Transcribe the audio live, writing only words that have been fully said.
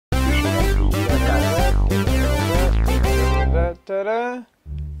Ta-da!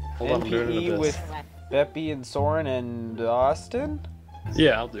 Hold on, I'm doing NPE it with Beppy and Soren and Austin?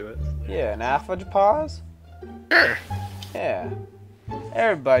 Yeah, I'll do it. Yeah, and Pause? Sure. Yeah.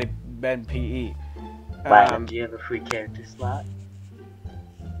 Everybody NPE. Wow, do you have a free character slot?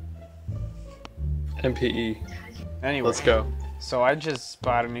 NPE. Anyway, Let's go. So I just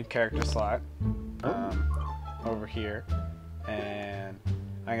bought a new character slot over here, and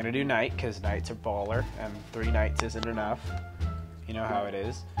I'm gonna do night because nights are baller, and 3 nights isn't enough. You know how it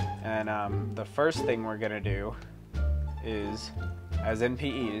is. And the first thing we're gonna do is, as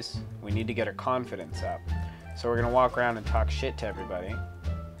NPEs, we need to get our confidence up. So we're gonna walk around and talk shit to everybody,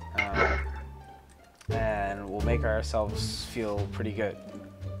 and we'll make ourselves feel pretty good.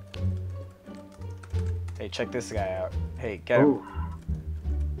 Hey, check this guy out. Hey, get him. Ooh.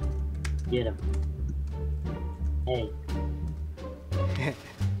 Get him. Hey.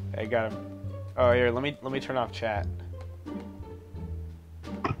 I got him. Oh, here, let me turn off chat.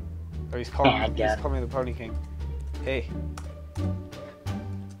 Oh, he's calling me the Pony King. Hey.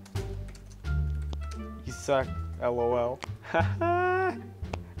 You suck, LOL. Haha.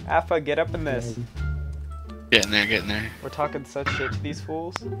 Alpha, get up in this. Getting there. We're talking such shit to these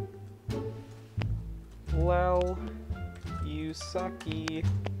fools. Well, you sucky.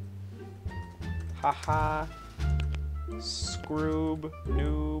 Haha. Scroob,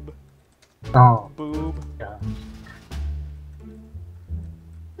 noob, boob. Gosh.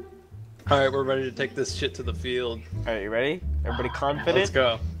 Alright, we're ready to take this shit to the field. Alright, you ready? Everybody confident? Let's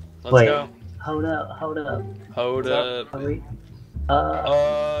go. Wait, Go. Hold up. Hold What's up. Wait.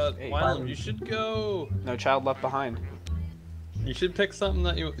 Hey, Wylam, you should go. No child left behind. You should pick something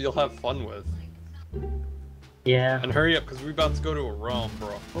that you'll have fun with. Yeah. And hurry up, because we're about to go to a realm, bro.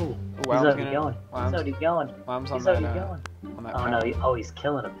 Oh, he's Wylam's already gonna- going. He's Wylam's- already going. Mom's on He's that, already going. on that Oh no, panel. he's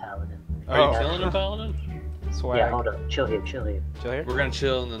killing a paladin. Are Oh. you killing a paladin? Swag. Yeah, hold up. Chill here. Chill here? We're gonna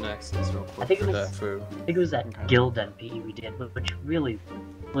chill in the next real quick I think it for was- that food. I think it was that Okay. guild NPE we did, which really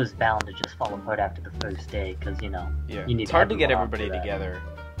was bound to just fall apart after the first day, because, you know, Yeah. you need It's hard to get everyone everybody after that. together.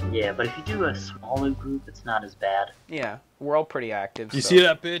 Yeah, but if you do a smaller group, it's not as bad. Yeah, we're all pretty active. You so. see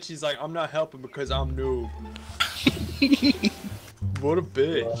that bitch? He's like, I'm not helping because I'm noob. What a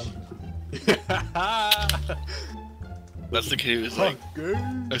bitch. That's the kid who was like,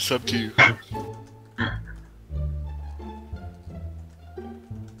 I sub to you.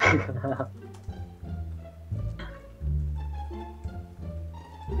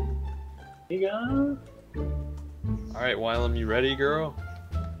 Here you go. Alright, Wylam, you ready, girl?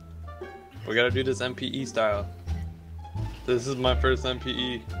 We gotta do this NPE style. This is my first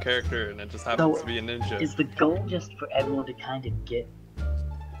NPE character, and it just happens to be a ninja. Is the goal just for everyone to kind of get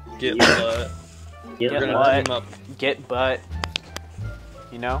Get Yeah. lit. get We're gonna lit. team up. Get butt.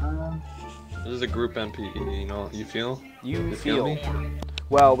 You know? This is a group NPE, you know? You feel? You feel feel. me?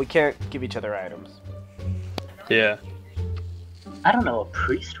 Well, we can't give each other items. Yeah. I don't know, a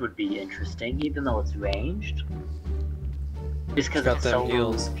priest would be interesting, even though it's ranged. Just because Got it's them so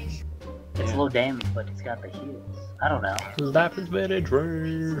heals. It's Yeah. low damage, but it's got the heals. I don't know. Life is very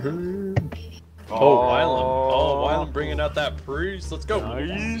dream. Oh, Wylam. Oh, Wylam bringing out that priest. Let's go.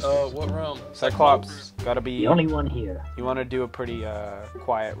 Nice. What realm? Cyclops. Gotta be. The only one here. You want to do a pretty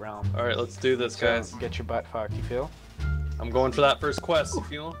quiet realm. Alright, let's do this, guys. So, get your butt fucked. You feel? I'm going for that first quest, you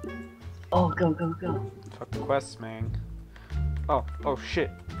feel? Oh, go, go, go. Fuck the quests, man. Oh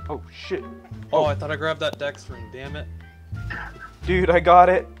shit. Oh shit. Oh, I thought I grabbed that dex ring, damn it. Dude, I got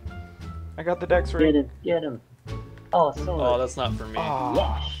it. I got the dex ring. Get him, get him. Oh, sword. Oh, that's not for me. Oh,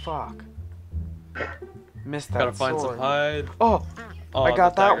 Yes. fuck. Missed that Gotta find sword. some hide. Oh, Oh, I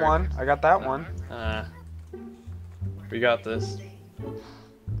got the that dagger. one. I got that one. We got this.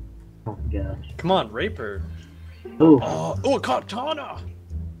 Oh, gosh. Come on, rape her. Ooh. Oh, katana!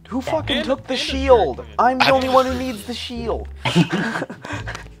 Who fucking And- took the and a shield? dragon. I'm the only one who needs the shield.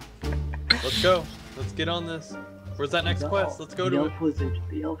 Let's go. Let's get on this. Where's that next quest? Let's go the to it. elf wizard.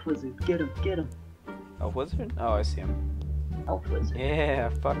 The elf wizard. Get him, get him. Oh, wizard? Oh, I see him. Elf wizard. Yeah,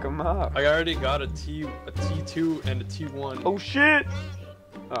 fuck him up. I already got a T2 and a T1. Oh shit!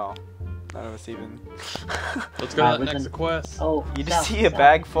 Oh, none of us even. Let's go to that next within- quest. Oh, You just south, see a south.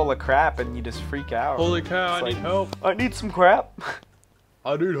 bag full of crap and you just freak out. Holy cow, It's I need like- help. I need some crap.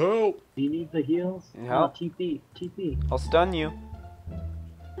 I need help. Do you need the heals? Yeah. Oh, TP, TP. I'll stun you.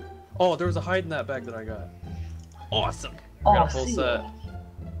 Oh, there was a hide in that bag that I got. Awesome. Oh, I got a full seal. set.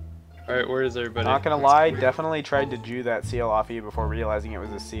 Alright, where is everybody? Not gonna lie, definitely tried to Jew that seal off you before realizing it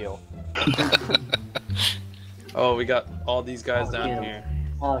was a seal. Oh, we got all these guys Oh, down get 'em. here.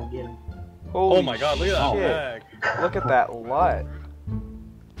 Oh, get him. Holy Oh my god, look at that shit. bag. Look at that LUT.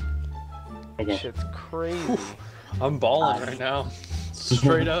 I guess. Shit's crazy. I'm balling right now.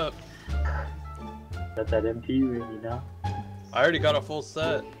 Straight up. Got that MP ring, you know? I already got a full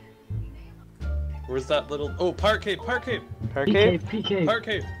set. Where's that little... Oh, park cave, park cave! Park cave? PK. Park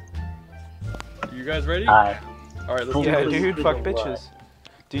cave! You guys ready? Alright. Alright, let's Yeah, do this. dude, fuck bitches.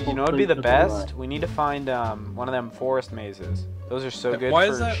 Dude, you know what'd be the best? We need to find one of them forest mazes. Those are so good for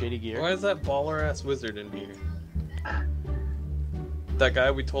shitty gear. Why is that baller ass wizard in here? That guy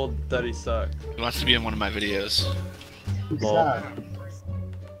we told that he sucked. He wants to be in one of my videos. Who's Well. up?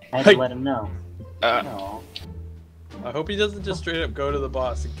 I had Hey. to let him know. No. I hope he doesn't just straight up go to the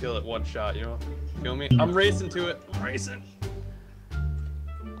boss and kill it one shot, you know? Feel me? I'm racing to it. I'm racing.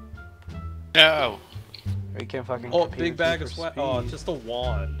 No. You can't fucking Oh, compete big with bag me of for sweat. speed. Oh, just a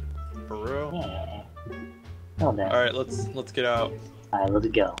wand. For real? Yeah. Well done. Alright, let's get out. Alright, let's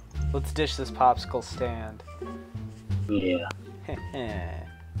go. Let's ditch this popsicle stand. Yeah.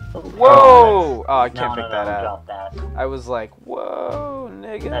 Whoa! Oh, I can't No, pick that up. drop that. I was like, whoa,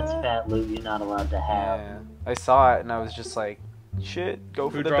 nigga. That's fat loot you're not allowed to have. Yeah. I saw it and I was just like, shit, go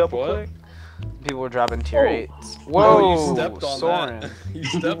for Who the dropped double what? click. People were dropping tier Oh. 8s. Oh, Whoa, you stepped on Soren. that. You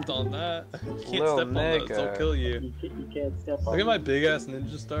stepped on that. You can't Little step on those, they'll nigga. kill you. You can't step on Look at my me. big ass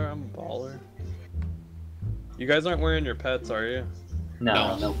ninja star, I'm a baller. You guys aren't wearing your pets, are you?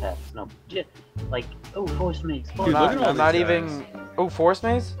 No, no pets. No. Just, like, oh, force maze. Dude, Force look at all I'm not these even. Oh, force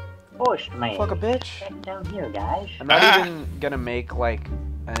maze? Force maze. Fuck a bitch. Check down here, guys. I'm not even gonna make like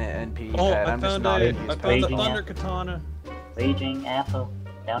an NPE Oh, pet. I I'm just found not a, gonna use I found a Raging pets. thunder katana. Raging apple.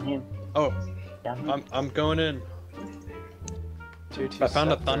 Down here. Oh, Down here. I'm going in. Tier 2 I found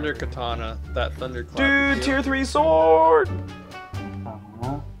a scepter. thunder katana. That thunder. Dude, tier 3 sword!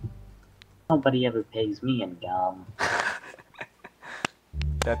 Aw. Nobody ever pays me in gum.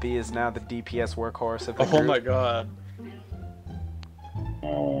 Beppy is now the DPS workhorse of the Oh group. my god.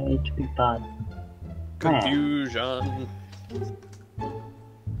 Hey, HP pod. Confusion.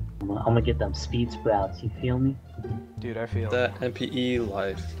 I'm gonna get them speed sprouts, you feel me? Dude, I feel. That NPE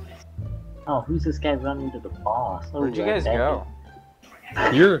life. Oh, who's this guy running to the boss? Oh, Where'd you guys go?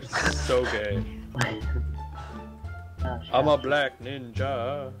 You're so gay. Oh, I'm a black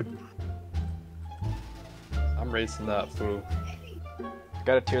ninja. I'm racing that fool.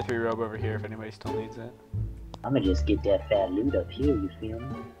 Got a tier 3 robe over here if anybody still needs it. I'm gonna just get that fat loot up here, you feel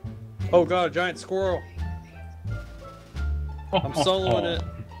me? Oh god, a giant squirrel. I'm soloing it.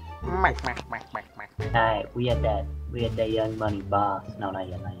 Alright, we had that young money boss. No, not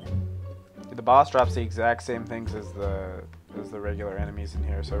yet, not yet. Dude, the boss drops the exact same things as the regular enemies in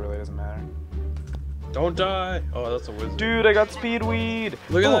here, so it really doesn't matter. Don't die. Oh, that's a wizard. Dude, I got speed weed.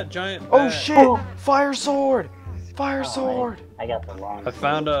 Look at Oh. that giant Oh bat. shit! Oh. Fire sword! Fire Oh, sword! I got the long I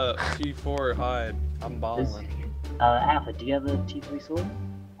found a T4 hide. I'm balling. Alpha, do you have a T3 sword?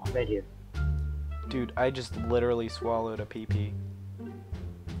 Right here. Dude, I just literally swallowed a PP.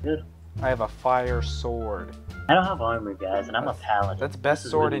 Good. I have a fire sword. I don't have armor, guys, and I'm a paladin. That's best This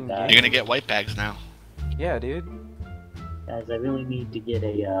is sword really in bad. game. You're gonna get white bags now. Yeah, dude. Guys, I really need to get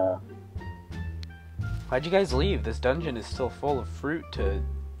a, Why'd you guys leave? This dungeon is still full of fruit to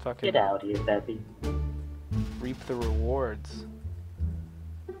fucking get out here, Peppy. reap the rewards.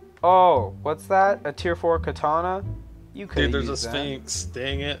 Oh, what's that? A tier 4 katana? You could Dude, there's a used that. sphinx.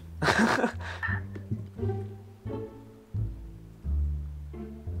 Dang it.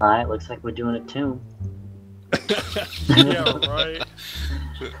 Alright, looks like we're doing a tomb. Yeah, right.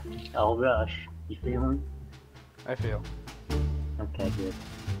 Oh, rush. You feeling? I feel. Okay, good.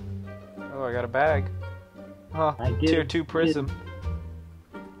 Oh, I got a bag. Huh, I get tier it, 2 get prism.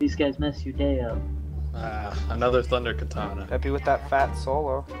 These guys mess your day up. Another thunder katana. Happy with that fat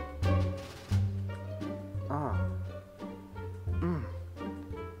solo. Ah. Mm.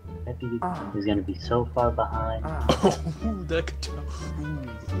 Peppy Ah. is gonna be so far behind. Ah. Oh, that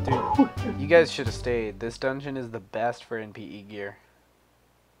katana. Dude, you guys should have stayed. This dungeon is the best for NPE gear.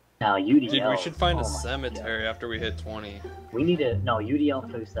 Now, UDL. Dude, we should find oh a my cemetery after we hit 20. God. We need to. No, UDL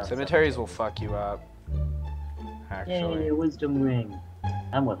first. Up Cemeteries will fuck you up. Yay, Actually. a wisdom ring.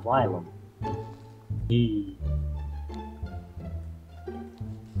 I'm with Wylam. Yee.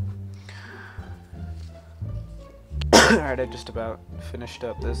 Alright, I just about finished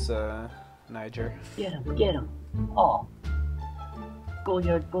up this Niger. Get him, get him. Oh.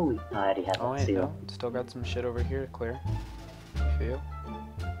 Schoolyard bully. I already have Oh that wait, seal. no. Still got some shit over here to clear. Feel?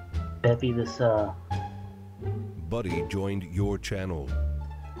 Peppy, this, Buddy joined your channel.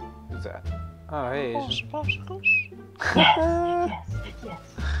 Who's that? Oh hey. Asian. yes, yes.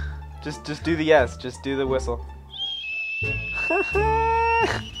 Just do the yes. Just do the whistle.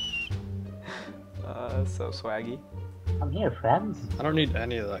 So swaggy. I'm here, friends. I don't need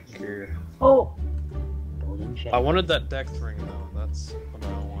any of that gear. Oh! in shape. I wanted that dex ring though. That's what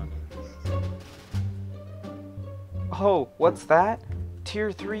I wanted. Oh, what's that?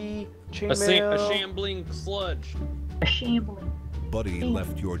 Tier 3 A chainmail. shambling sludge. A shambling. Buddy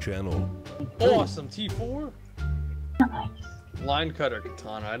left your channel. Awesome T4. Nice. Line cutter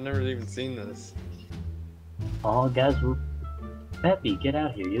katana. I'd never even seen this. Oh, guys, Peppy, get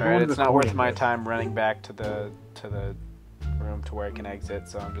out here. You're the Alright, one it's not worth recording my this. time running back to the room to where I can exit,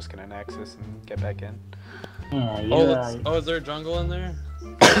 so I'm just gonna nexus and get back in. Yeah, Oh, you're, is there a jungle in there?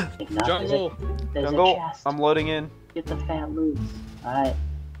 if not, Jungle. There's Jungle, a chest. I'm loading in. Get the fat loose. Alright,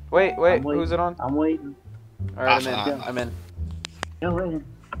 Wait, I'm waiting. who's it on? I'm waiting. Alright, I'm in. I'm in. Go waiting.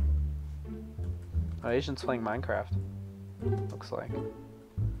 Oh, Asian's playing Minecraft. Looks like.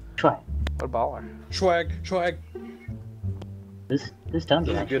 Try. What a baller. Swag. This This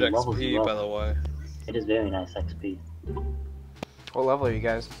dungeon is actually good levels you XP, up. by the way. It is very nice XP. What level are you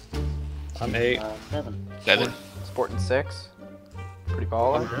guys? I'm 8. 7. 7. Sporting 6. Pretty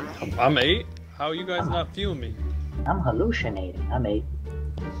baller. I'm 8? How are you guys not feeling me? I'm hallucinating. I'm 8.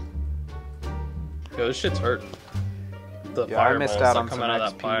 Yo, this shit's hurting. The Yeah, I missed fireballs out that on come some out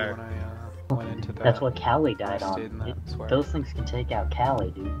of XP that fire. when I went into that. That's what Callie died I stayed in on. that swear. Those things can take out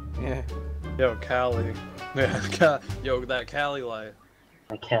Callie, dude. Yeah. Yo, Cali. Yo, that Cali light.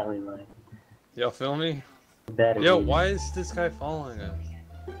 Like Callie, like, Yo, feel me? better. Yo, dude. why is this guy following us?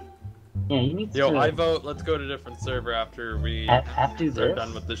 Yeah, you need Yo, to. I vote let's go to a different server after we After are this?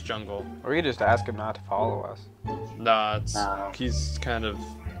 done with this jungle. Or you could just ask him not to follow us. Nah, it's No. he's kind of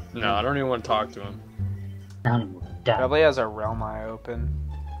no, I don't even want to talk to him. Probably has our realm eye open.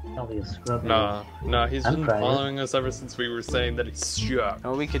 Probably a scrub. Nah, he's I'm been private. following us ever since we were saying that he's shook. And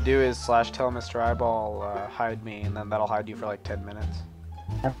what we could do is / tell Mr. Eyeball hide me, and then that'll hide you for like 10 minutes.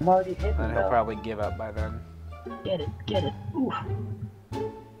 I'm already hit And him, he'll though. probably give up by then. Get it. Oof.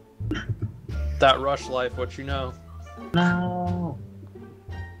 That rush life, what you know? No.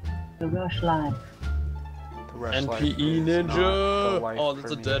 The rush line. The rush life NPE is not the Ninja! life Oh, that's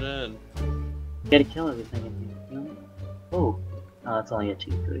for a me. dead end. You gotta kill everything if you feel me. Oh. Oh, that's only a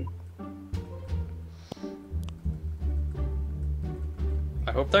 2-3.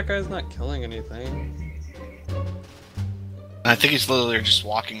 I hope that guy's not killing anything. I think he's literally just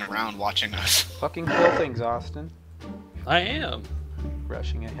walking around watching us. Fucking kill things, Austin. I am.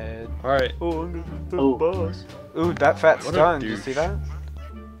 Rushing ahead. Alright, Oh, I'm gonna the Oh. boss. Ooh, that fat's What a done. Did you douche. see that?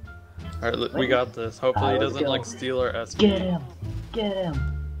 alright, we got this. Hopefully he Let's doesn't go. like steal our SP. Get him. Get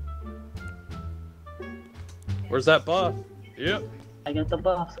him. Where's that buff? Yep. I got the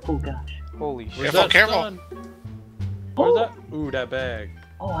buffs. Oh gosh. Holy Where's shit. Careful, that careful. stun? Where's Oh. that? Ooh, that bag.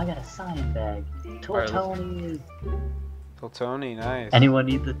 Oh, I got a cyan bag. Teletony. Till Tony, nice. Anyone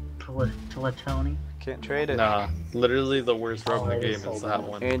need the teletony? Can't trade it. Nah, literally the worst rogue in the Oh, it game is so is that bad.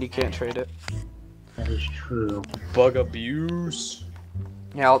 one. And you can't trade it. That is true. Bug abuse.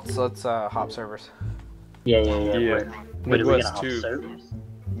 Yeah, let's hop servers. Yeah. Yeah. Wait, are we Midwest gonna hop 2. servers?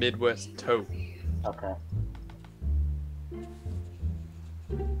 Midwest toe. Okay.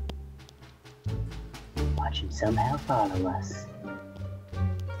 Watch him somehow follow us.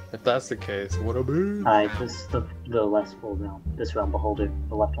 If that's the case, what a boo. Alright, this is the last full realm. This realm beholder,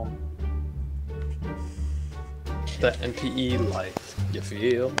 the left one. That NPE life, you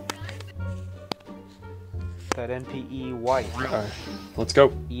feel? That NPE white. Alright, let's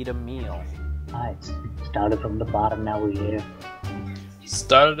go. Eat a meal. Alright, started from the bottom, now we're here.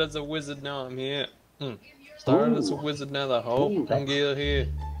 Started as a wizard, now I'm here. Started as a Ooh. wizard, now the whole Ooh, that's- gear here.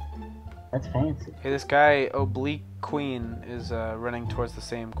 That's fancy. Hey, this guy, Oblique Queen, is running towards the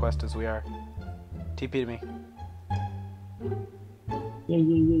same quest as we are. TP to me.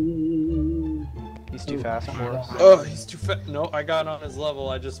 Yeah. He's too fast for us. Oh, he's too fat. No, I got on his level.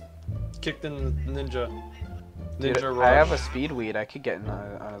 I just kicked in the ninja. Dude, Ninja rush. I have a speed weed. I could get in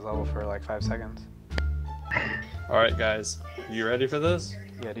on his level for like 5 seconds. Alright, guys. You ready for this?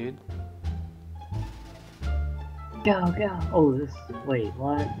 Yeah, dude. Go. Oh, this. Wait,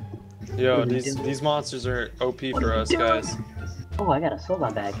 what? Yo, What are we these doing? these monsters are OP What for are we us, doing? guys. Oh, I got a soul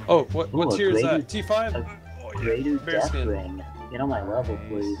bag. Oh, what Ooh, a tier is that? greater- T5? a Oh Greater bear death skin. ring. Get on my level, Nice.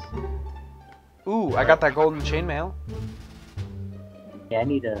 please. Ooh, I got that golden chainmail. Yeah, I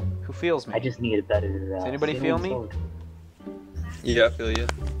need a. Who feels me? I just need a better. Does anybody sailing feel me? sword. Yeah, I feel you.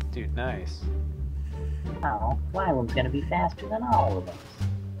 Dude, nice. Oh, Wylam's gonna be faster than all of us.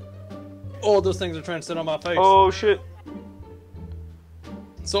 Oh, those things are trying to sit on my face. Oh shit.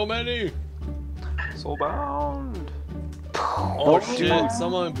 So many. Soulbound. Oh Oh, shit, yeah.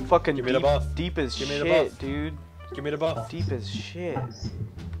 someone Fucking Give deep, me the buff. deep as Give me the shit, buff. dude. give me the buff. Deep as shit.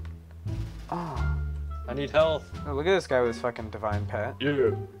 Oh. I need health. Oh, look at this guy with his fucking divine pet. Yeah.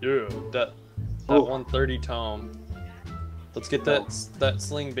 That That 130 tome. Let's get that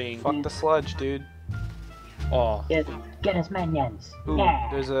sling bean. Fuck the sludge, dude. Oh. Get his minions. Ooh, Yeah.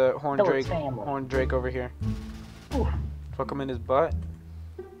 there's a horn Kill its drake. family. Horn drake over here. Ooh. Fuck him in his butt.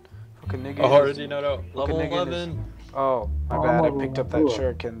 Fucking nigga. Oh, already no. Level nigga in 11. Oh, my Oh, bad. I level picked up that 4.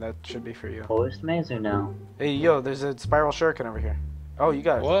 shuriken. That should be for you. Forest Mazer now. Hey, yo, there's a spiral shuriken over here. Oh, you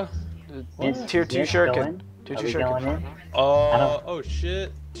got it. What? Tier 2 shuriken. Tier 2 Are we going shuriken. in? Oh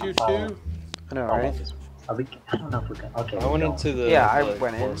shit. Tier 2. I know, right? I don't know if we can. Okay. I went into the. Yeah, I the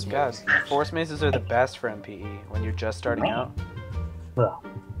went in. forest God, maze. forest mazes are the best for NPE when you're just starting out. Well,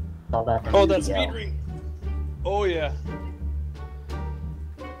 all that. Oh, that speed ring. Oh yeah.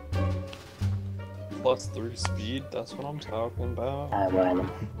 +3 speed. That's what I'm talking about. Well,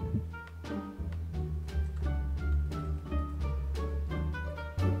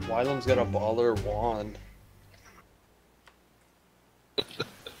 Wylam's got a baller wand.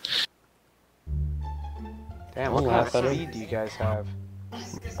 Damn, what Don't kind laugh at of him. speed do you guys have?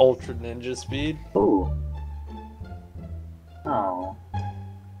 Ultra ninja speed. ooh. Oh.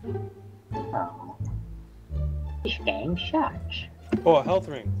 Oh. This game sucks. Oh, a health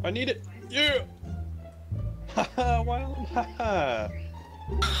ring. I need it. Yeah. Haha, Wylam. Haha.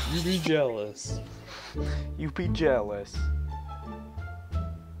 You be jealous. You be jealous.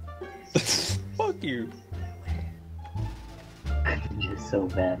 Fuck you. You're just so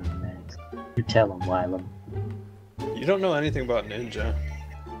bad at that. You tell him, Wylam. You don't know anything about ninja.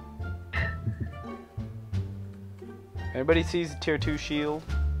 Anybody sees a tier 2 shield?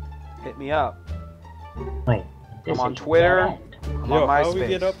 Hit me up. Wait. this I'm on is Twitter. dead end. I'm Yo, on how we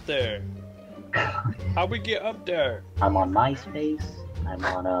get MySpace. up there? How we get up there? I'm on MySpace. I'm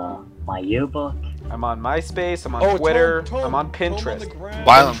on my yearbook. I'm on MySpace. I'm on Oh, Twitter. tome, I'm on tome on Pinterest. the ground.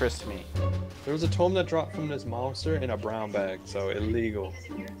 Wylam. Pinterest me. There was a tome that dropped from this monster in a brown bag, so illegal.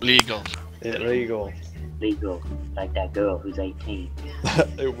 Legal. Illegal. Legal. Like that girl who's 18.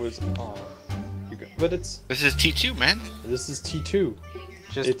 It was. But it's. This is T2, man. This is T2.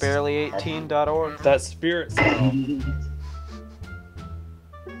 Just It's- barely18.org. That spirit sound.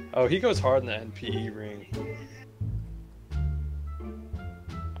 Oh, he goes hard in the NPE ring.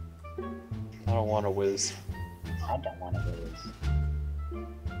 I don't want to whiz. I don't want to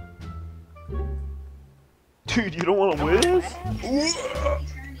lose. Dude, you don't want to whiz?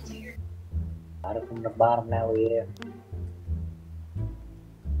 Started from the bottom, now we're here.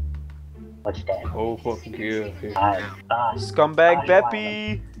 What's that? Oh, fucking yeah. I'm boss. Scumbag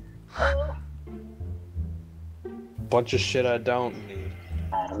Beppy. Bunch of shit I don't need.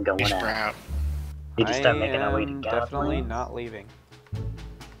 I'm going Fish out. sprout. Need to I start making our way to am definitely Godlands. not leaving.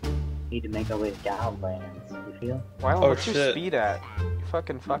 Need to make our way to Godlands. You feel? Wylam, Oh, what's your shit. speed at? You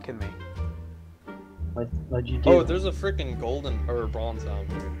fucking me. What'd you do? Oh, there's a freaking golden or bronze down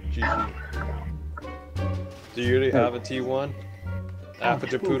here. GG. Do you already have a T1?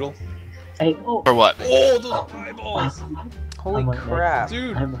 Apogee Poodle? Hey, oh! For what? Oh, those eyeballs! Holy I'm on crap.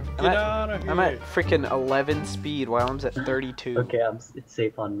 Dude, I'm- get out of here! I'm at freaking 11 speed. Wylam's at 32. Okay, it's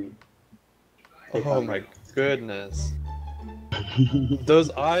safe on me. Oh my goodness. Those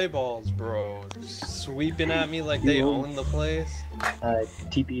eyeballs, bro. Sweeping at me like they own the place.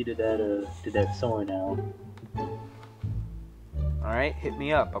 TP to that sword now. Alright, hit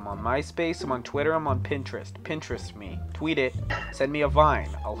me up. I'm on MySpace, I'm on Twitter, I'm on Pinterest. Pinterest me. Tweet it. Send me a Vine.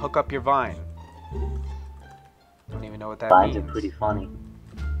 I'll hook up your Vine. Don't even know what that Vines are means. pretty funny.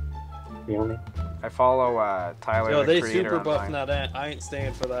 Feel me? I follow Tyler, Yo, the they creator, super on buffing Vine. that. I ain't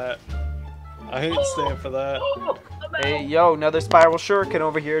staying for that. I ain't staying for that. Hey, yo, another spiral shuriken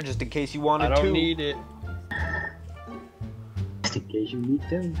over here, just in case you I wanted don't to. need it. Just in case you need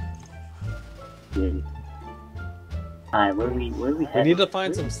them. Yeah. Alright, where we We headed? need to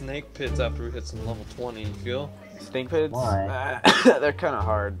find some snake pits after we hit some level 20, you feel? Stink pits? Why? They're kind of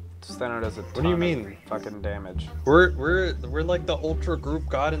hard. Steno does a ton do you of mean? fucking damage. We're like the ultra group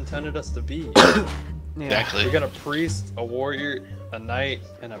God intended us to be. Yeah. Exactly. We got a priest, a warrior, a knight,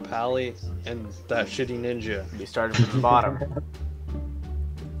 and a pally, and that shitty ninja. We started from the bottom.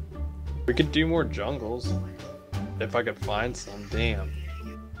 We could do more jungles. If I could find some, damn.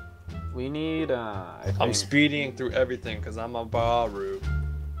 We need, I I'm think, speeding through everything because I'm a baru.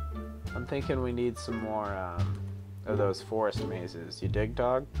 I'm thinking we need some more, of those forest mazes. You dig,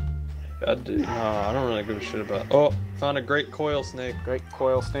 dog? No, I don't really give a shit about. Oh, found a great coil snake. Great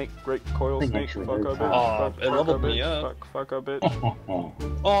coil snake, great coil Thing snake, actually fuck a hurts. bitch, Aw, fuck, it fuck a leveled me bitch, up. fuck a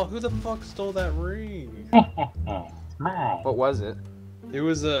bitch. Oh, who the fuck stole that ring? It's mine. What was it? It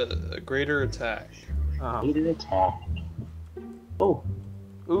was a greater attack. Oh. Needed attack. Oh,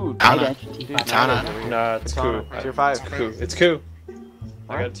 Ooh, I Tana. got you. dude, Tana. Tana's weird. Nah, it's Tana. cool. Tier 5. It's cool. It's cool.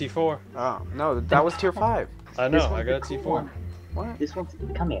 I got a T4. Oh, no, that was tier 5. I This know, one's I got a the T4. cool one. What? This one's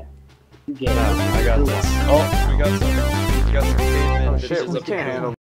come here. You get it. I got this. Oh, we got some caveman Oh bitches shit, we up can't here. handle